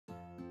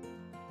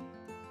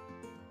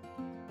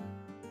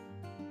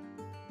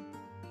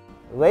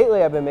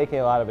Lately, I've been making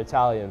a lot of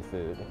Italian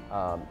food.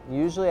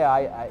 Usually,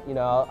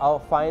 I'll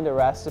find a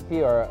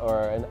recipe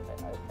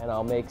and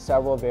I'll make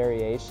several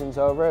variations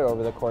over it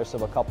over the course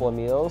of a couple of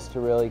meals to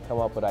really come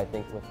up with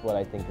what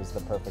I think is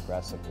the perfect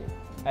recipe.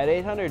 At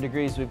 800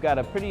 degrees, we've got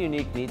a pretty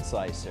unique meat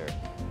slicer.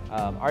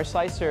 Our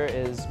slicer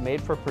is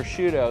made for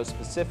prosciutto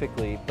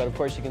specifically, but of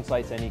course you can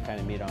slice any kind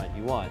of meat on it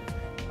you want.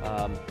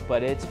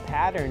 But it's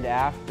patterned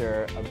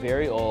after a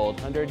very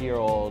old,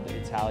 100-year-old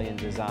Italian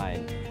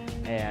design.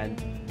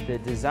 And the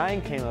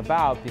design came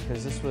about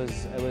because it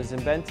was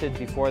invented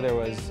before there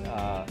was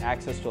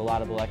access to a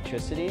lot of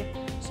electricity.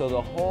 So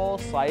the whole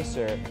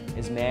slicer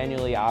is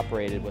manually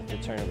operated with the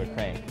turn of a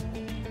crank.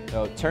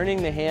 So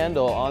turning the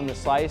handle on the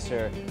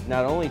slicer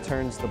not only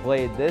turns the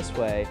blade this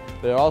way,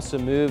 but it also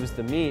moves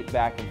the meat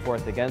back and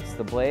forth against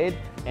the blade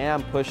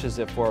and pushes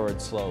it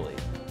forward slowly.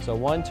 So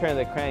one turn of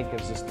the crank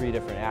gives us 3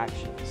 different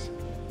actions.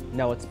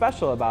 Now what's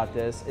special about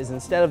this is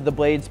instead of the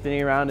blade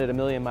spinning around at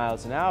 1,000,000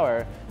 miles an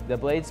hour, the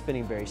blade's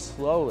spinning very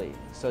slowly,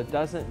 so it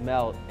doesn't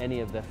melt any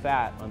of the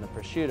fat on the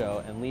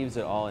prosciutto and leaves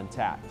it all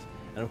intact.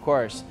 And of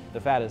course, the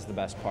fat is the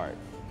best part.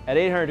 At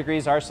 800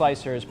 degrees, our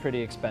slicer is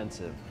pretty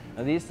expensive.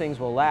 Now these things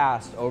will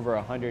last over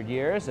 100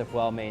 years if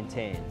well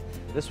maintained.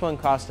 This one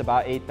cost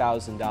about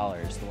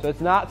 $8,000. So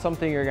it's not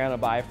something you're gonna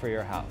buy for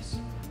your house.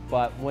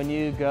 But when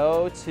you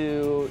go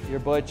to your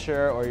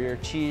butcher or your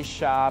cheese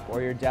shop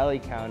or your deli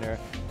counter,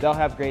 they'll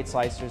have great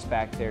slicers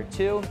back there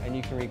too, and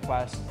you can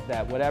request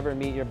that whatever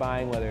meat you're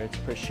buying, whether it's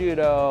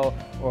prosciutto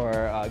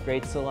or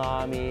great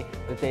salami,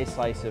 that they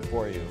slice it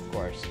for you, of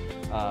course.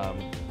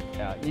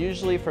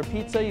 Usually for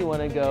pizza, you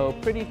want to go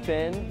pretty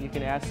thin. You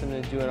can ask them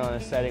to do it on a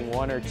setting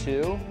 1 or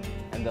 2,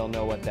 and they'll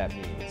know what that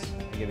means.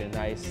 They'll give you a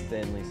nice,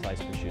 thinly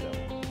sliced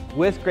prosciutto.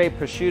 With great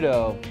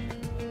prosciutto,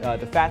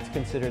 the fat's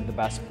considered the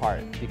best part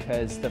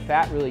because the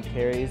fat really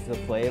carries the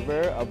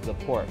flavor of the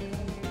pork.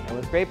 And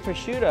with great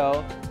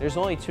prosciutto, there's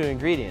only 2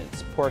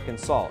 ingredients, pork and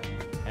salt,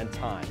 and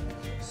thyme.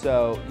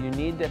 So you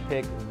need to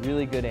pick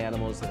really good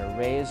animals that are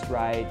raised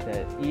right,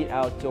 that eat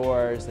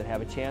outdoors, that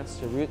have a chance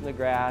to root in the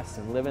grass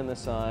and live in the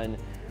sun,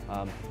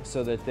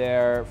 so that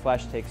their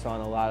flesh takes on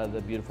a lot of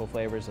the beautiful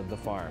flavors of the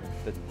farm,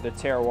 the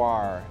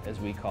terroir, as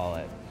we call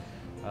it.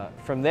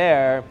 From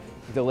there,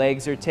 the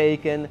legs are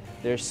taken,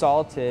 they're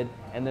salted,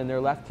 and then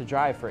they're left to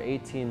dry for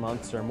 18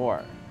 months or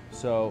more.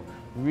 So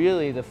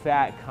really the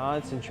fat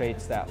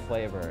concentrates that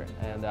flavor.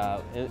 And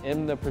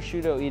in the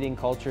prosciutto eating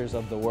cultures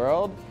of the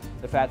world,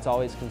 the fat's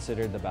always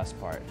considered the best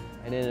part.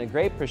 And in a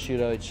great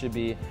prosciutto, it should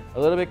be a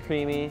little bit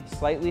creamy,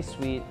 slightly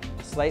sweet,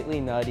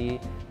 slightly nutty,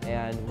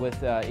 and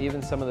with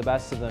even some of the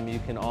best of them, you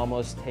can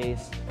almost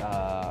taste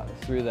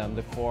through them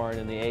the corn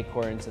and the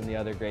acorns and the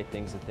other great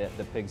things that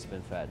the pig's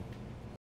been fed.